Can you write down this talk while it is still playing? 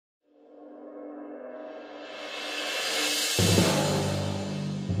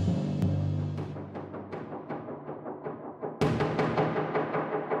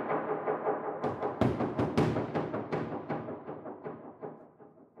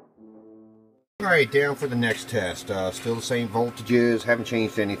Alright, down for the next test. Still the same voltages, haven't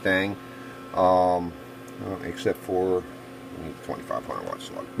changed anything. Except for 2500 watt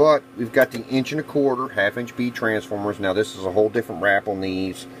slug. But we've got the 1.25" half-inch bead transformers. Now this is a whole different wrap on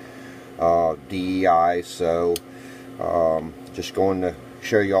these DEIs, so just going to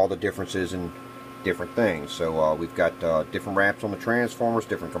show you all the differences in different things. So we've got different wraps on the transformers,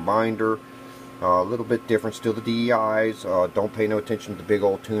 different combiner, a little bit different still the DEIs. Don't pay no attention to the big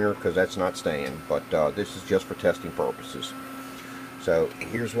old tuner because that's not staying, but this is just for testing purposes. So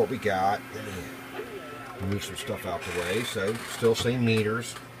here's what we got. Let me move some stuff out the way. So still same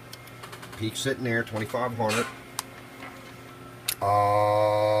meters, peak sitting there 2500. Oh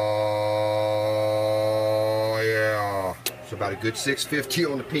yeah, it's about a good 650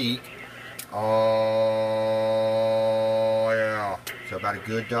 on the peak. Oh yeah, so about a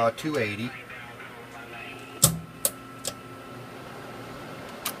good 280.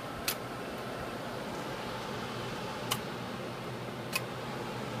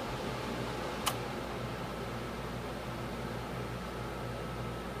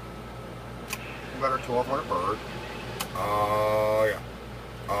 About our 1200 bird. Oh yeah.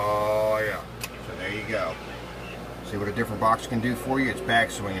 Oh yeah. So there you go. See what a different box can do for you? It's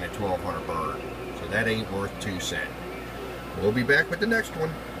back swinging at 1200 bird. So that ain't worth 2 cents. We'll be back with the next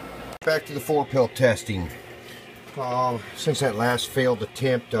one. Back to the 4-pill testing. Since that last failed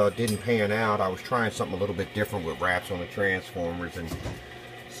attempt didn't pan out, I was trying something a little bit different with wraps on the transformers, and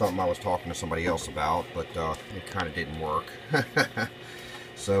something I was talking to somebody else about, but it kind of didn't work.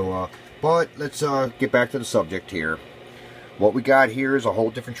 So but let's get back to the subject here. What we got here is a whole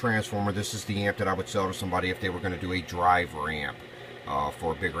different transformer. This is the amp that I would sell to somebody if they were going to do a driver amp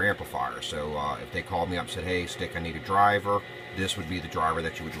for a bigger amplifier. So if they called me up and said, hey Stick, I need a driver, this would be the driver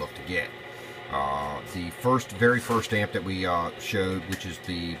that you would look to get. The very first amp that we showed, which is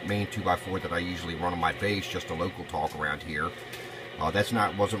the main 2x4 that I usually run on my bass, just a local talk around here,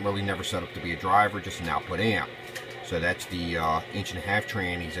 wasn't really never set up to be a driver, just an output amp. So that's the 1.5"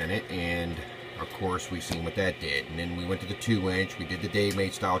 trannies in it, and of course we seen what that did. And then we went to the 2-inch, we did the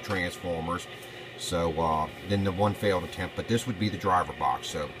Dave-made style transformers. So then the one failed attempt, but this would be the driver box.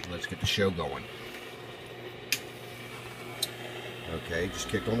 So let's get the show going. Okay, just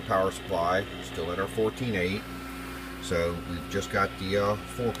kicked on the power supply, still at our 14.8. So we've just got the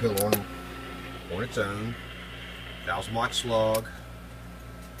 4-pill on its own, 1000 watt slug.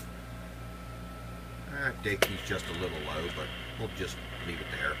 Dead key's just a little low, but we'll just leave it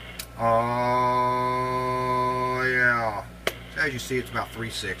there. Oh yeah. So as you see, it's about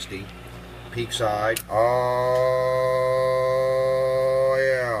 360. Peak side. Oh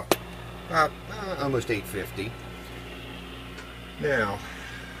yeah. About almost 850. Now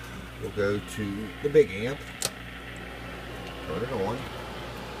we'll go to the big amp. Turn it on.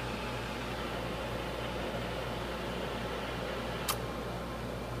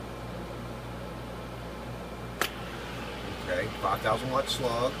 Okay, 5,000 watt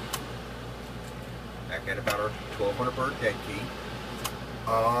slug. Back at about our 1200 bird dead key.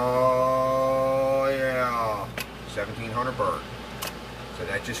 Oh yeah, 1700 bird. So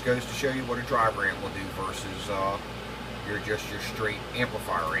that just goes to show you what a driver amp will do versus your straight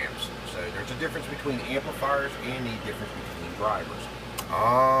amplifier amps. So there's a difference between amplifiers and the difference between drivers.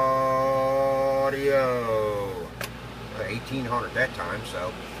 Audio. 1800 that time.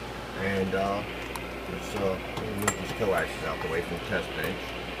 So, and let's move these coaxes out the way from the test bench.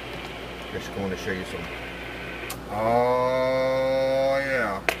 Just going to show you some. Oh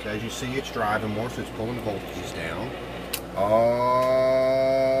yeah. So as you see, it's driving more, so it's pulling the voltages down.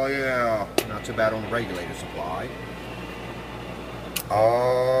 Oh yeah. Not so bad on the regulator supply.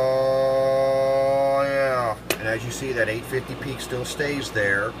 Oh yeah. And as you see, that 850 peak still stays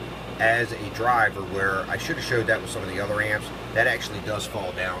there as a driver, where I should have showed that with some of the other amps. That actually does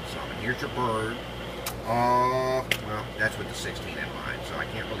fall down some. And here's your bird. Well, that's with the 16 in line, so I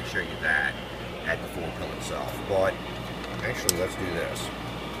can't really show you that at the 4-pill itself. But actually, let's do this.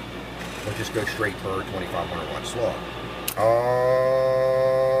 We'll just go straight bird, 2500 watt slug. Oh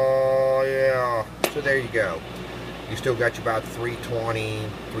yeah. So there you go. You still got you about 320,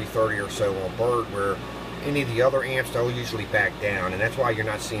 330 or so on bird, where any of the other amps, they'll usually back down, and that's why you're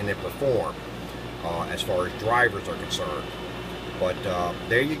not seeing it perform as far as drivers are concerned. But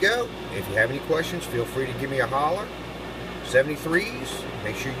there you go. If you have any questions, feel free to give me a holler. 73s,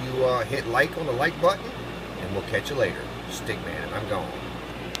 make sure you hit like on the like button, and we'll catch you later. Stickman, I'm gone.